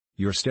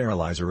Your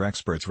sterilizer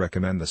experts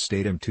recommend the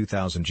STATIM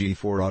 2000 G4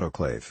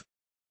 Autoclave.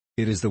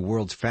 It is the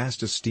world's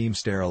fastest steam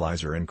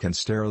sterilizer and can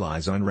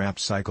sterilize unwrapped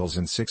cycles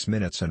in 6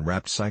 minutes and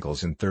wrapped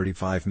cycles in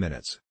 35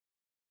 minutes.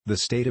 The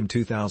STATIM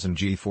 2000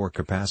 G4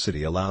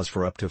 capacity allows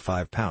for up to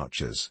 5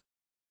 pouches.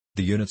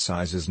 The unit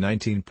size is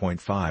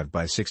 19.5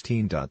 by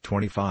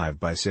 16.25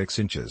 by 6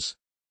 inches.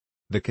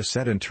 The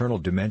cassette internal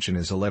dimension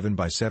is 11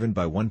 by 7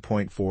 by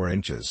 1.4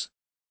 inches.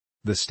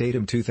 The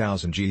STATIM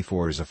 2000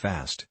 G4 is a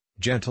fast,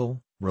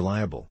 gentle,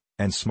 reliable,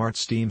 and smart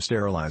steam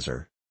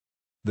sterilizer.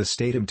 The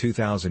STATIM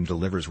 2000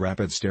 delivers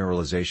rapid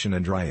sterilization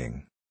and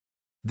drying.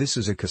 This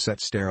is a cassette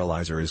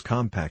sterilizer is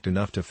compact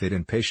enough to fit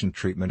in patient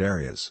treatment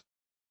areas.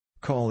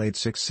 Call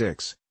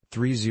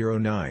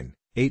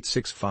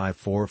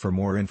 866-309-8654 for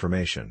more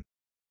information.